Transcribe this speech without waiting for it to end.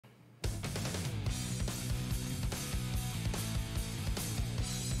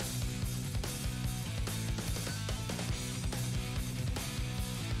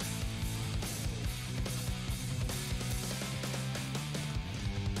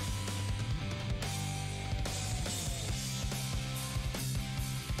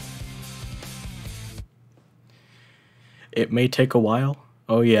It may take a while.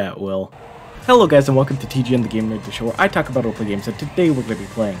 Oh yeah, it will. Hello guys and welcome to TGN the Game Nerd, the show where I talk about old games, and today we're going to be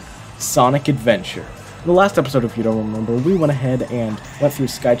playing Sonic Adventure. In the last episode, if you don't remember, we went ahead and went through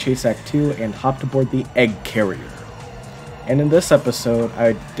Sky Chase Act 2 and hopped aboard the egg carrier. And in this episode,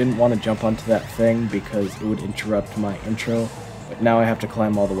 I didn't want to jump onto that thing because it would interrupt my intro, but now I have to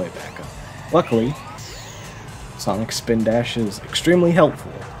climb all the way back up. Luckily, Sonic Spin Dash is extremely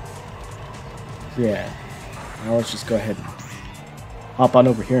helpful. Yeah, now let's just go ahead and hop on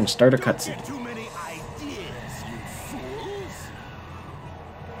over here and start a cutscene. Too many ideas, you fools!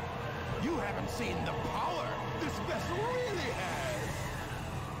 You haven't seen the power this vessel really has.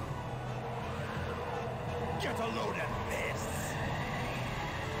 Get a load of this.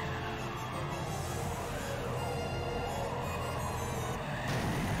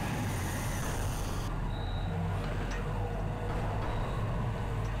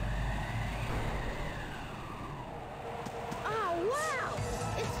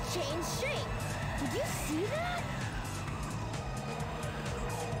 Changed shape. Did you see that?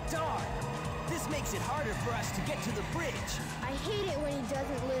 Darn! This makes it harder for us to get to the bridge. I hate it when he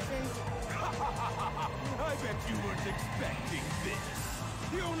doesn't listen. I bet you weren't expecting this.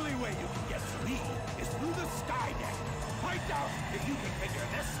 The only way you can get to me is through the sky deck. I doubt if you can figure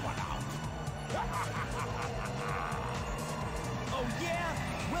this one out. Oh yeah?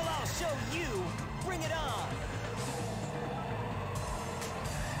 Well, I'll show you. Bring it on.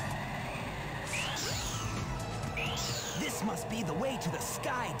 This must be the way to the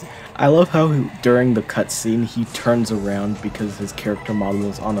sky deck. I love how during the cutscene he turns around because his character model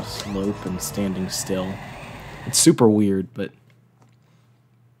is on a slope and standing still. It's super weird, but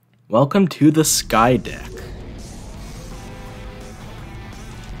welcome to the sky deck.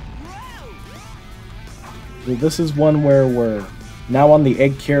 So this is one where we're now on the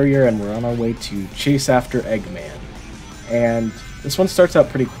egg carrier and we're on our way to chase after Eggman. And this one starts out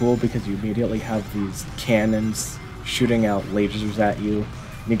pretty cool because you immediately have these cannons shooting out lasers at you,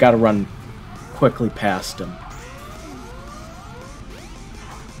 and you gotta run quickly past them.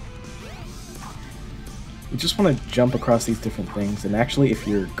 You just want to jump across these different things, and actually if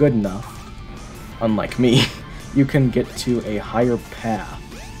you're good enough, unlike me, you can get to a higher path.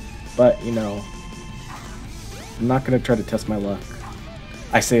 But, you know, I'm not gonna try to test my luck.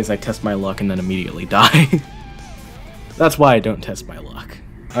 I say as I test my luck and then immediately die. That's why I don't test my luck.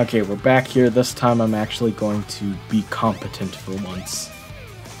 Okay, we're back here. This time I'm actually going to be competent for once.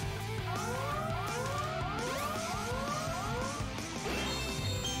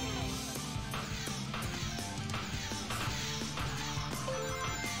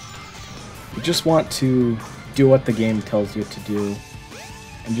 You just want to do what the game tells you to do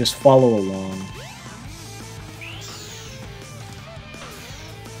and just follow along.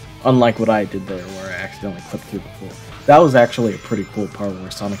 Unlike what I did there, where I accidentally clipped through the floor. That was actually a pretty cool part where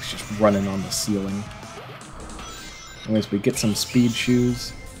Sonic's just running on the ceiling. Anyways, we get some speed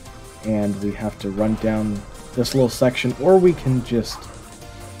shoes, and we have to run down this little section, or we can just...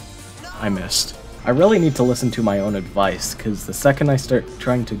 I missed. I really need to listen to my own advice, because the second I start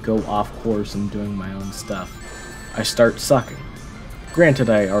trying to go off course and doing my own stuff, I start sucking. Granted,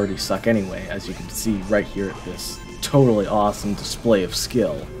 I already suck anyway, as you can see right here at this totally awesome display of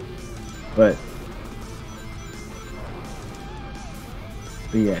skill. But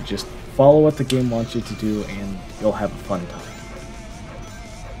yeah, just follow what the game wants you to do and you'll have a fun time.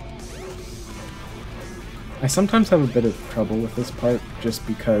 I sometimes have a bit of trouble with this part just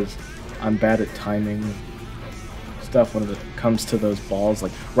because I'm bad at timing stuff when it comes to those balls.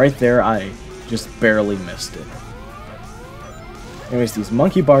 Like right there, I just barely missed it. Anyways, these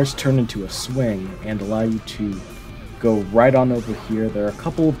monkey bars turn into a swing and allow you to go right on over here. There are a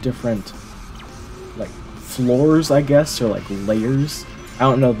couple of different like floors, I guess, or like layers. I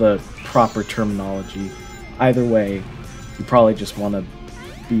don't know the proper terminology. Either way, you probably just want to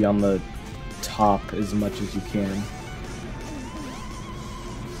be on the top as much as you can.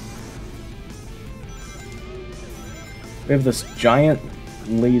 We have this giant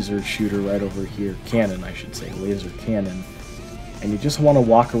laser shooter right over here. Cannon, I should say. Laser cannon. And you just want to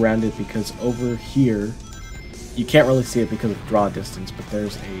walk around it because over here, you can't really see it because of draw distance, but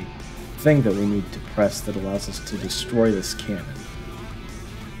there's a thing that we need to press that allows us to destroy this cannon.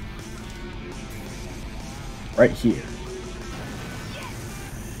 Right here.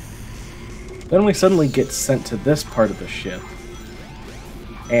 Then we suddenly get sent to this part of the ship.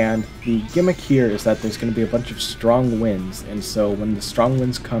 And the gimmick here is that there's going to be a bunch of strong winds, and so when the strong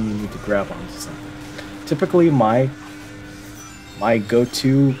winds come, you need to grab onto something. Typically, my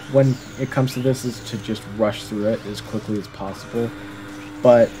go-to when it comes to this is to just rush through it as quickly as possible,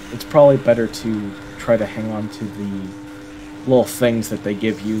 but it's probably better to try to hang on to the little things that they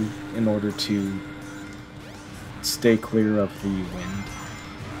give you in order to stay clear of the wind.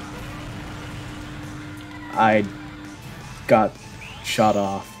 I got shot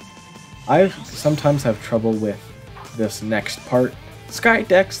off. I sometimes have trouble with this next part.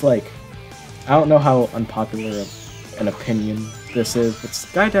 Skydeck's like, I don't know how unpopular of an opinion this is, but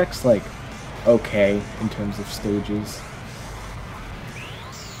Skydeck's like okay in terms of stages.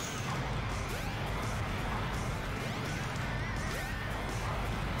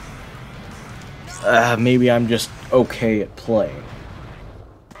 Maybe I'm just okay at playing.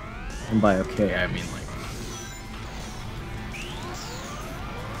 And by okay, I mean like...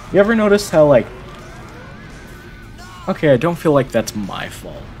 You ever notice how like... Okay, I don't feel like that's my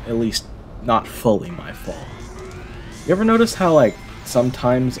fault. At least, not fully my fault. You ever notice how like,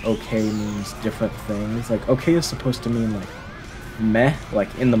 sometimes okay means different things? Like, okay is supposed to mean like, meh,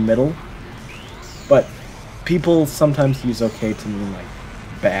 like in the middle. But people sometimes use okay to mean like,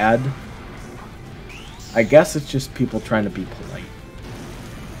 bad. I guess it's just people trying to be polite.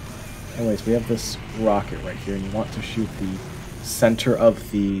 Anyways, we have this rocket right here, and you want to shoot the center of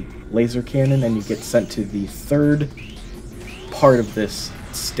the laser cannon, and you get sent to the third part of this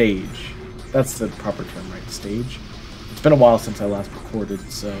stage. That's the proper term, right? Stage? It's been a while since I last recorded,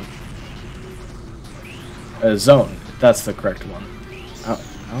 so... zone. That's the correct one. I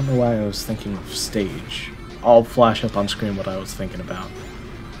don't know why I was thinking of stage. I'll flash up on screen what I was thinking about.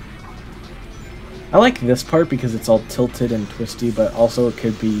 I like this part because it's all tilted and twisty, but also it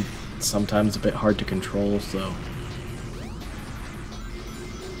could be sometimes a bit hard to control, so...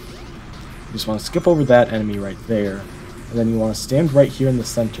 You just want to skip over that enemy right there, and then you want to stand right here in the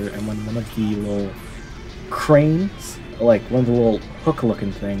center, and when one of the little cranes, like one of the little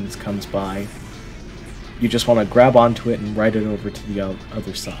hook-looking things comes by, you just want to grab onto it and ride it over to the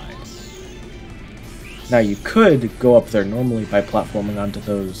other side. Now you could go up there normally by platforming onto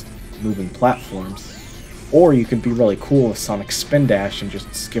those moving platforms, or you could be really cool with Sonic Spin Dash and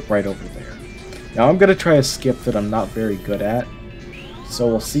just skip right over there. Now I'm going to try a skip that I'm not very good at, so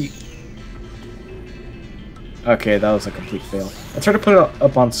we'll see. Okay, that was a complete fail. I'll try to put it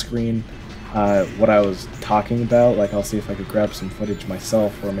up on screen what I was talking about. Like, I'll see if I could grab some footage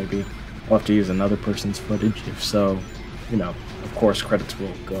myself, or maybe I'll have to use another person's footage. If so, you know, of course credits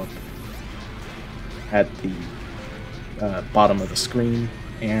will go up at the bottom of the screen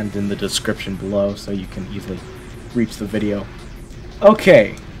and in the description below, so you can easily reach the video.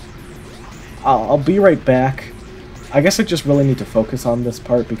 Okay, I'll be right back. I guess I just really need to focus on this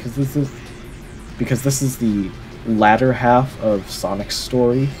part because this is the latter half of Sonic's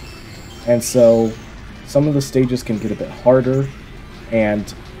story, and so some of the stages can get a bit harder,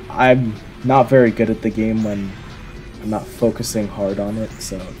 and I'm not very good at the game when I'm not focusing hard on it,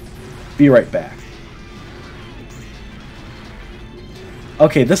 so be right back.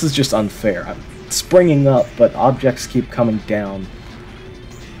 Okay, this is just unfair. I'm springing up, but objects keep coming down.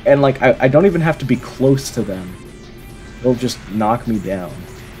 And, like, I don't even have to be close to them. They'll just knock me down.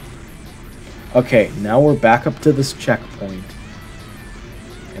 Okay, now we're back up to this checkpoint.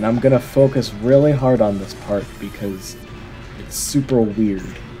 And I'm gonna focus really hard on this part because it's super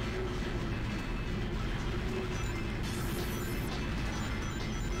weird.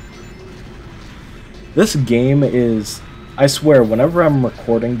 This game is... I swear, whenever I'm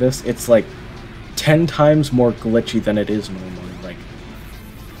recording this, it's like 10 times more glitchy than it is normally. Like,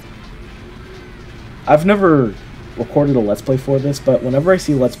 I've never recorded a Let's Play for this, but whenever I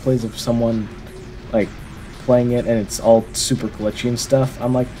see Let's Plays of someone, like, playing it and it's all super glitchy and stuff,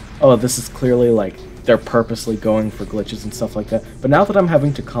 I'm like, oh, this is clearly, like, they're purposely going for glitches and stuff like that. But now that I'm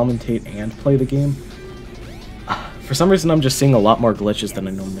having to commentate and play the game, for some reason I'm just seeing a lot more glitches than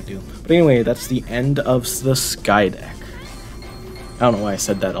I normally do. But anyway, that's the end of the Skydeck. I don't know why I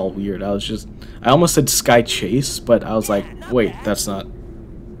said that all weird. I almost said Sky Chase, but I was like, wait, that's not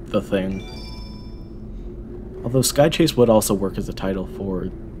the thing. Although Sky Chase would also work as a title for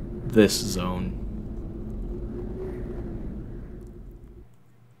this zone.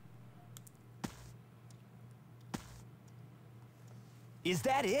 Is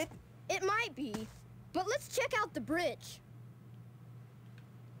that it? It might be, but let's check out the bridge.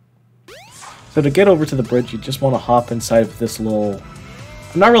 So to get over to the bridge, you just want to hop inside of this little...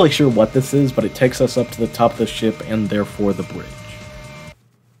 I'm not really sure what this is, but it takes us up to the top of the ship and therefore the bridge.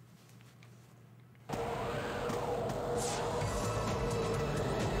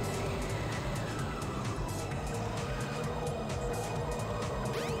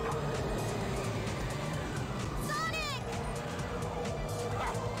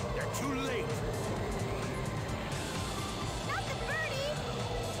 They're too late. Not the birdie!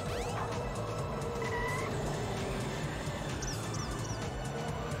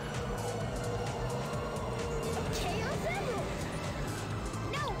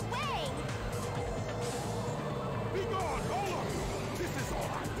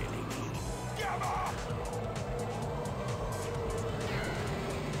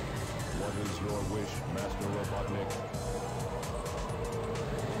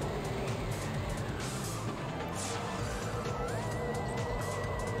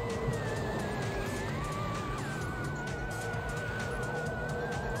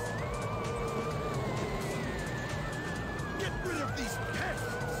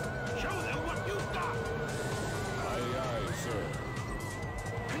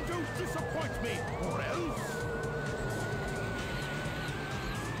 me, or else.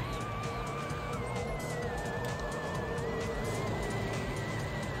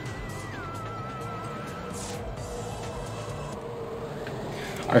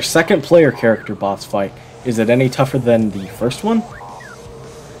 Our second player character boss fight, is it any tougher than the first one?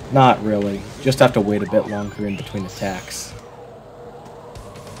 Not really, just have to wait a bit longer in between attacks.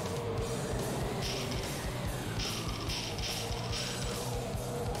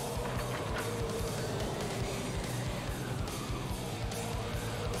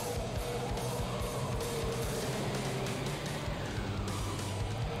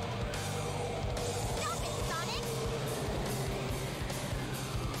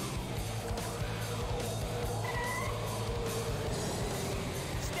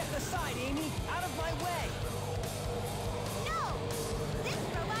 Step aside, Amy! Out of my way! No! This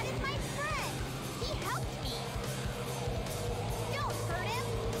robot is my friend! He helped me! Don't hurt him!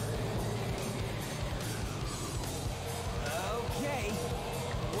 Okay.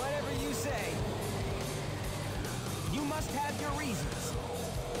 Whatever you say. You must have your reasons.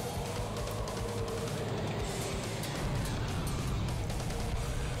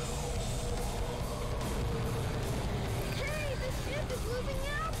 Hey, the ship is losing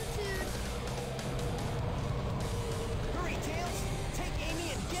altitude! Hurry, Tails! Take Amy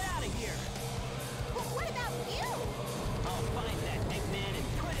and get out of here! But what about you? I'll find that Eggman and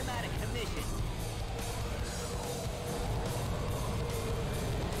put him out of commission.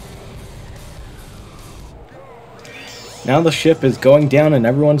 Now the ship is going down and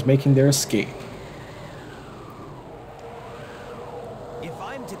everyone's making their escape. If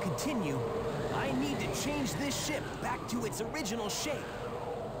I'm to continue, I need to change this ship back to its original shape.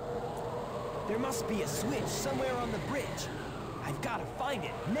 There must be a switch somewhere on the bridge. I've got to find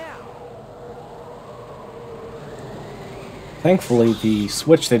it now. Thankfully, the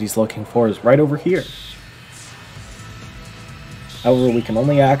switch that he's looking for is right over here. However, we can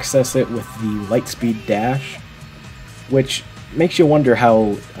only access it with the Lightspeed Dash, which makes you wonder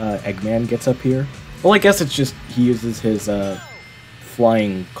how Eggman gets up here. Well, I guess it's just he uses his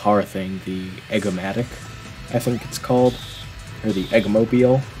flying car thing, the Eggomatic, I think it's called, or the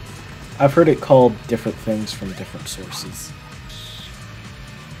Eggmobile. I've heard it called different things from different sources.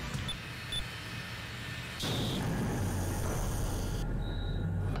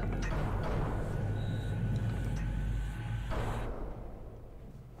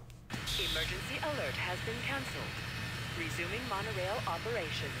 Emergency alert has been cancelled. Resuming monorail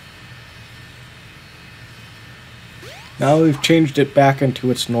operation. Now we've changed it back into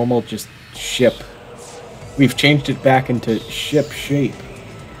its normal just ship. We've changed it back into ship shape.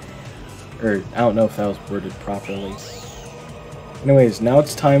 Or, I don't know if that was worded properly. Anyways, now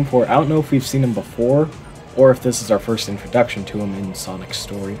it's time for, I don't know if we've seen him before, or if this is our first introduction to him in Sonic's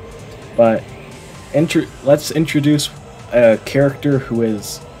story, but let's introduce a character who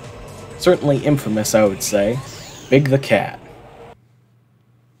is certainly infamous, I would say, Big the Cat.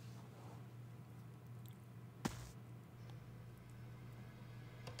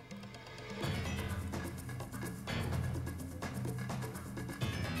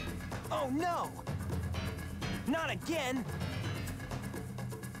 Oh no! Not again!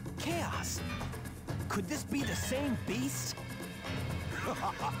 Chaos! Could this be the same beast?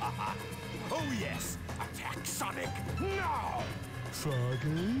 Oh yes! Attack Sonic now!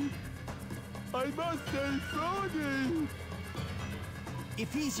 Froggy? I must say Froggy!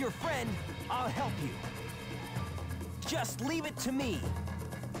 If he's your friend, I'll help you. Just leave it to me.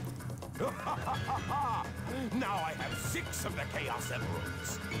 Now I have 6 of the Chaos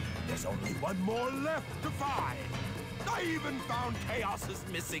Emeralds. There's only one more left to find. I even found Chaos's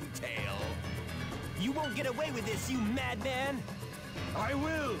missing tail. You won't get away with this, you madman! I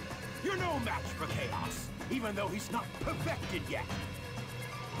will. You're no match for Chaos, even though he's not perfected yet.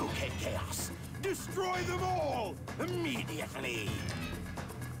 Okay, Chaos. Destroy them all immediately.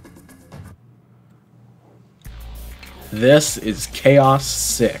 This is Chaos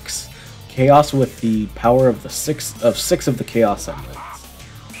 6. Chaos with the power of six of the Chaos Emeralds.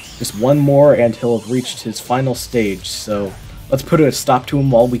 Just one more and he'll have reached his final stage, so let's put a stop to him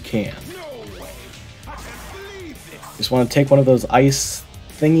while we can. No way. I can't believe this. Just want to take one of those ice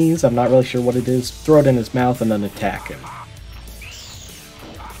thingies, I'm not really sure what it is, throw it in his mouth and then attack him.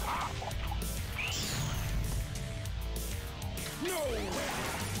 No way.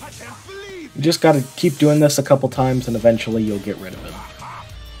 I can't believe You just gotta keep doing this a couple times and eventually you'll get rid of him.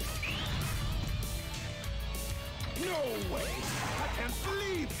 No way. I can't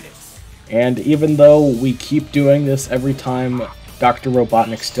believe this. And even though we keep doing this every time, Dr.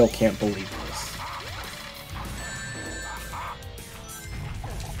 Robotnik still can't believe this.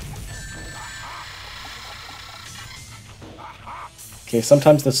 Okay,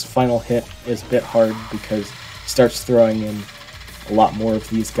 sometimes this final hit is a bit hard because he starts throwing in a lot more of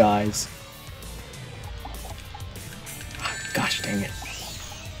these guys. Gosh dang it.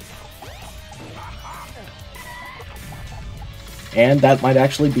 And that might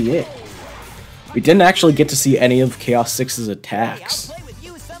actually be it. We didn't actually get to see any of Chaos 6's attacks. Hey, I'll play with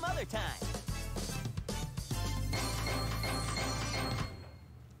you some other time.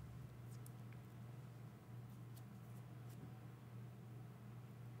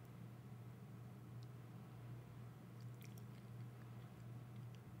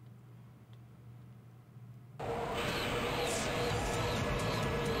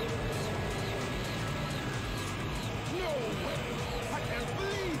 No way! I can't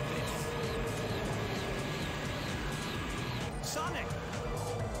believe this! Sonic!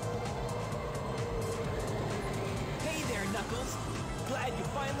 Hey there, Knuckles. Glad you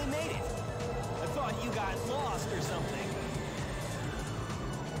finally made it. I thought you got lost or something.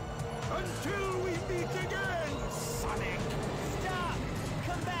 Until we meet again, Sonic! Stop!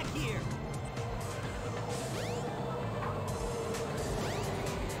 Come back here!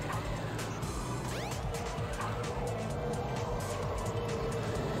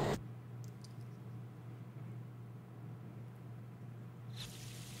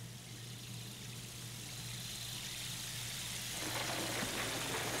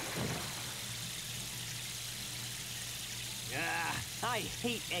 I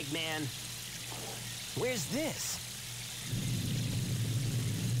hate Eggman. Where's this?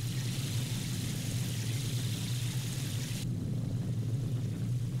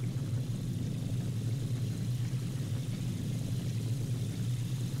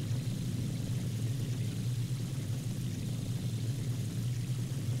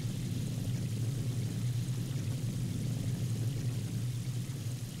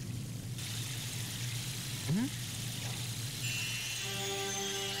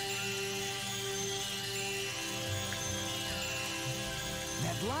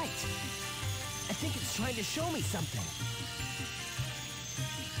 That light. I think it's trying to show me something.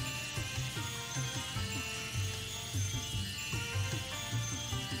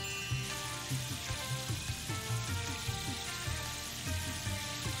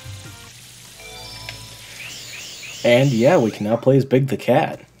 And yeah, we can now play as Big the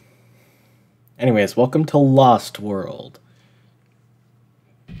Cat. Anyways, welcome to Lost World.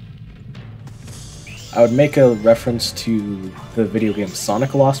 I would make a reference to the video game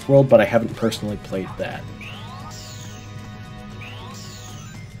Sonic Lost World, but I haven't personally played that.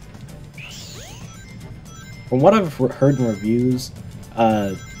 From what I've heard in reviews,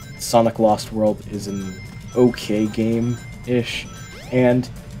 Sonic Lost World is an okay game-ish, and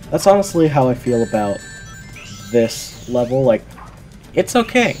that's honestly how I feel about this level. Like, it's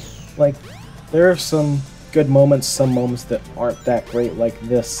okay. Like, there are some good moments, some moments that aren't that great, like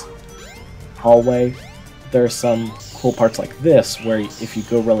this hallway. There are some cool parts like this, where if you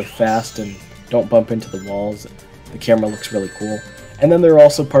go really fast and don't bump into the walls, the camera looks really cool. And then there are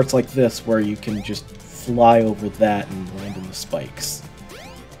also parts like this, where you can just fly over that and land in the spikes.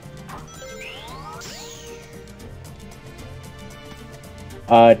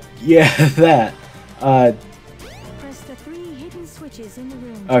 Yeah, that. Press the 3 hidden switches in the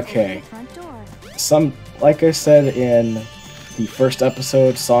room. Okay. To open the front door. Like I said in the first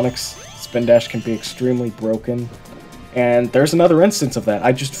episode, Sonic's spin dash can be extremely broken, and there's another instance of that.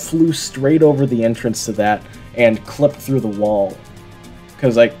 I just flew straight over the entrance to that and clipped through the wall,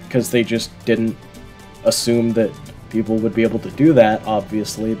 because they just didn't assume that people would be able to do that,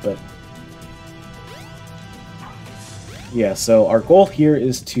 obviously, but yeah, so our goal here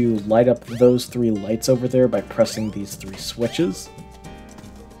is to light up those 3 lights over there by pressing these 3 switches.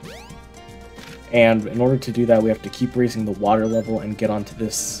 And in order to do that, we have to keep raising the water level and get onto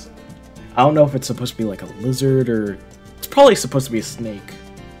this. I don't know if it's supposed to be like a lizard, or it's probably supposed to be a snake.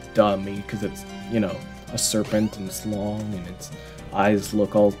 Duh me, because it's, you know, a serpent and it's long and its eyes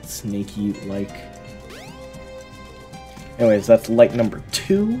look all snaky-like. Anyways, that's light number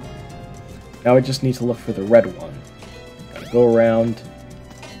 2. Now I just need to look for the red one. Gotta go around,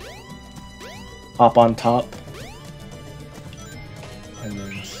 hop on top, and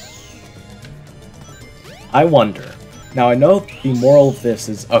then I wonder. Now I know the moral of this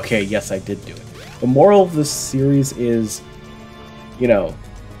is, okay, yes, I did do it. The moral of this series is, you know,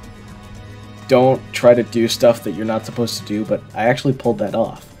 don't try to do stuff that you're not supposed to do, but I actually pulled that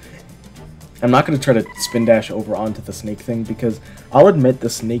off. I'm not going to try to spin dash over onto the snake thing, because I'll admit the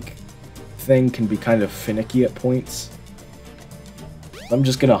snake thing can be kind of finicky at points. So I'm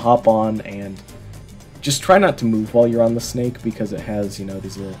just going to hop on and just try not to move while you're on the snake, because it has, you know,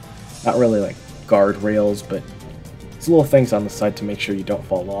 these little, not really like guardrails, but There's little things on the side to make sure you don't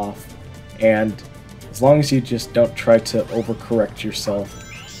fall off. And as long as you just don't try to overcorrect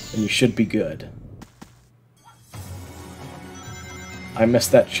yourself, then you should be good. I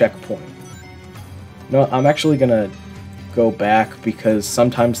missed that checkpoint. No, I'm actually gonna go back because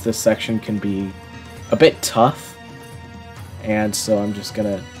sometimes this section can be a bit tough. And so I'm just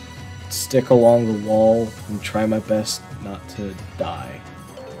gonna stick along the wall and try my best not to die.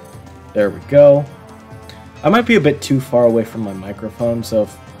 There we go. I might be a bit too far away from my microphone, so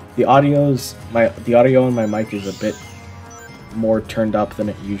if the audio on my mic is a bit more turned up than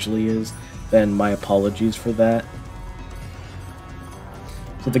it usually is, then my apologies for that.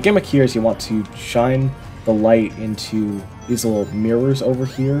 So the gimmick here is you want to shine the light into these little mirrors over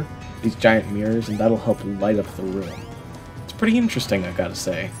here, these giant mirrors, and that'll help light up the room. It's pretty interesting, I gotta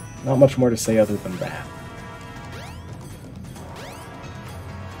say. Not much more to say other than that.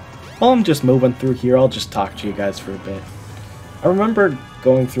 While I'm just moving through here, I'll just talk to you guys for a bit. I remember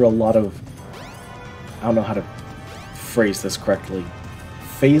going through a lot of, I don't know how to phrase this correctly,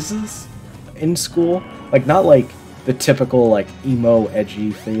 phases in school. Like, not like the typical, like, emo,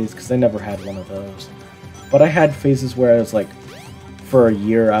 edgy phase, because I never had one of those. But I had phases where I was, like, for a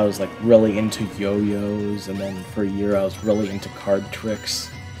year I was, like, really into yo-yos, and then for a year I was really into card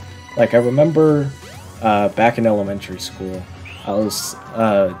tricks. Like, I remember back in elementary school, I was,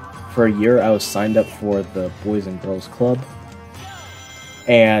 for a year I was signed up for the Boys and Girls Club.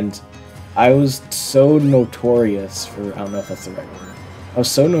 And I was so notorious for, I don't know if that's the right word, I was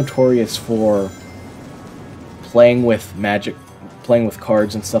so notorious for playing with magic, playing with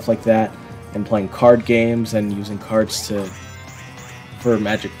cards and stuff like that, and playing card games and using cards for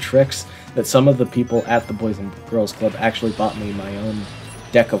magic tricks, that some of the people at the Boys and Girls Club actually bought me my own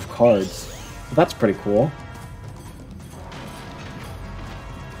deck of cards. So that's pretty cool.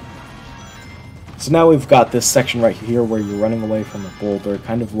 So now we've got this section right here where you're running away from a boulder,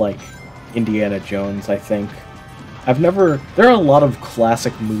 kind of like Indiana Jones, I think. There are a lot of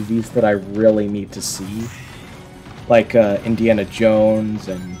classic movies that I really need to see, like Indiana Jones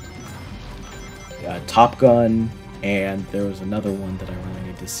and Top Gun, and there was another one that I really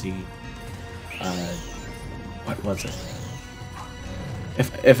need to see. What was it?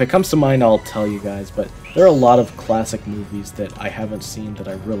 If it comes to mind, I'll tell you guys, but there are a lot of classic movies that I haven't seen that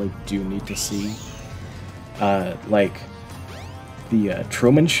I really do need to see. Like the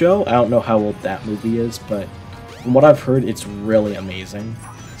Truman Show. I don't know how old that movie is, but from what I've heard, it's really amazing.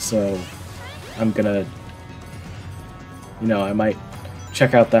 So I'm gonna, I might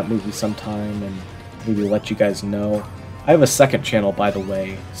check out that movie sometime and maybe let you guys know. I have a second channel, by the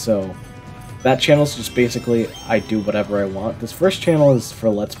way, so that channel is just basically I do whatever I want. This first channel is for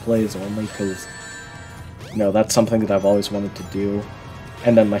Let's Plays only, because, that's something that I've always wanted to do.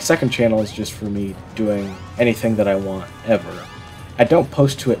 And then my second channel is just for me doing anything that I want, ever. I don't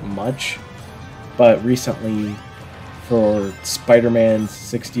post to it much, but recently, for Spider-Man's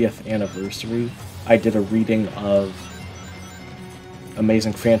 60th anniversary, I did a reading of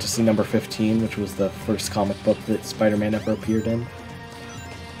Amazing Fantasy number 15, which was the first comic book that Spider-Man ever appeared in.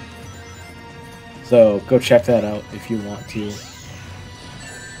 So go check that out if you want to.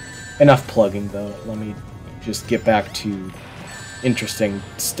 Enough plugging though, let me just get back to interesting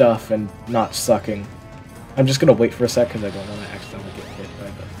stuff and not sucking. I'm just gonna wait for a sec because I don't want to accidentally get hit by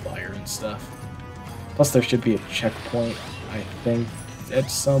the fire and stuff. Plus there should be a checkpoint, I think,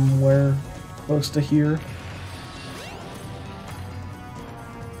 it's somewhere close to here.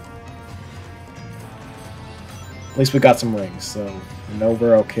 At least we got some rings, so I know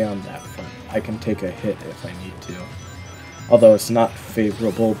we're okay on that front. I can take a hit if I need to. Although it's not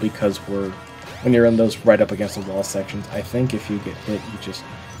favorable because when you're in those right up against the wall sections, I think if you get hit, you just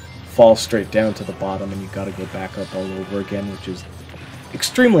fall straight down to the bottom and you gotta go back up all over again, which is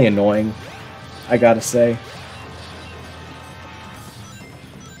extremely annoying, I gotta say.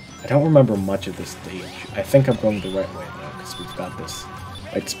 I don't remember much of this stage. I think I'm going the right way though, because we've got this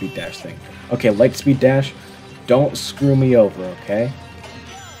light speed dash thing. Okay, light speed dash. Don't screw me over, okay?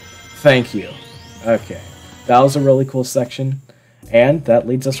 Thank you. Okay. That was a really cool section, and that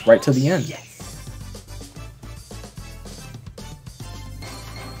leads us right to the end. Yes.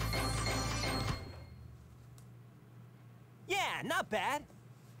 Yeah, not bad.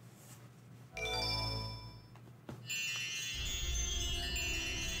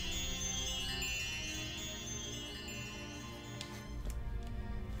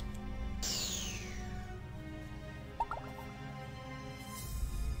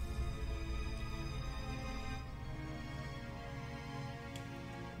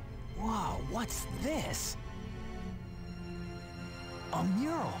 Whoa, what's this? A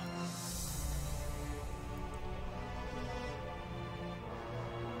mural.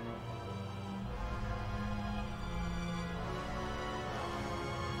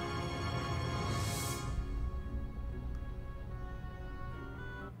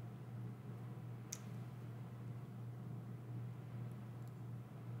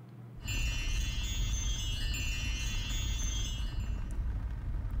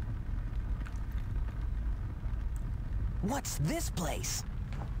 What's this place?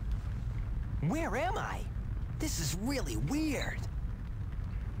 Where am I? This is really weird.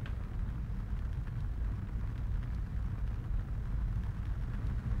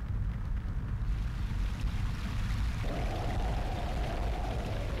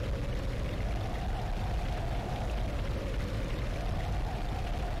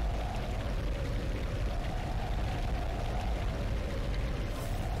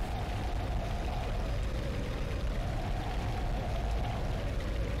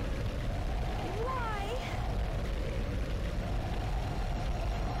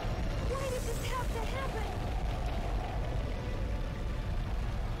 Why did this have to happen?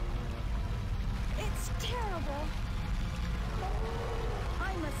 It's terrible.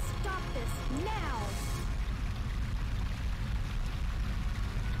 I must stop this now.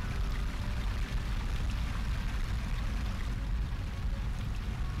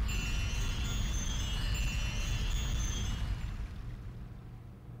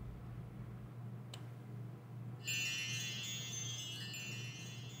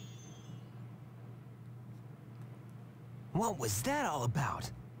 What was that all about?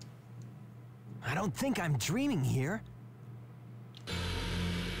 I don't think I'm dreaming here.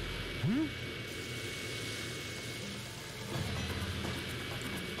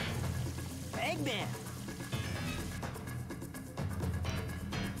 Eggman!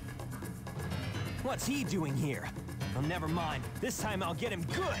 What's he doing here? Oh, never mind. This time I'll get him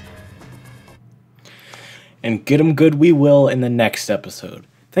good. And get him good we will in the next episode.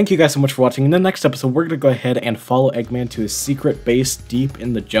 Thank you guys so much for watching. In the next episode, we're going to go ahead and follow Eggman to his secret base deep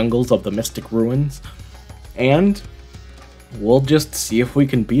in the jungles of the Mystic Ruins. And we'll just see if we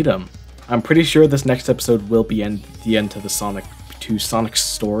can beat him. I'm pretty sure this next episode will be the end to Sonic's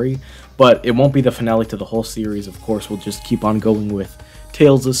story, but it won't be the finale to the whole series. Of course, we'll just keep on going with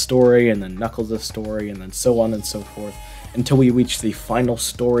Tails' story, and then Knuckles' story, and then so on and so forth, until we reach the final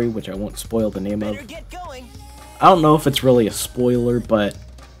story, which I won't spoil the name of. Better get going. I don't know if it's really a spoiler, but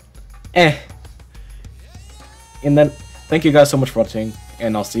And then, thank you guys so much for watching,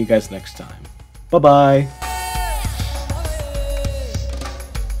 and I'll see you guys next time. Bye-bye!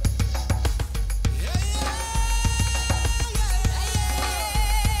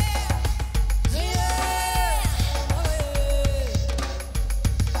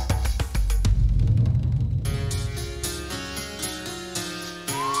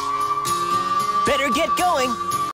 Better get going.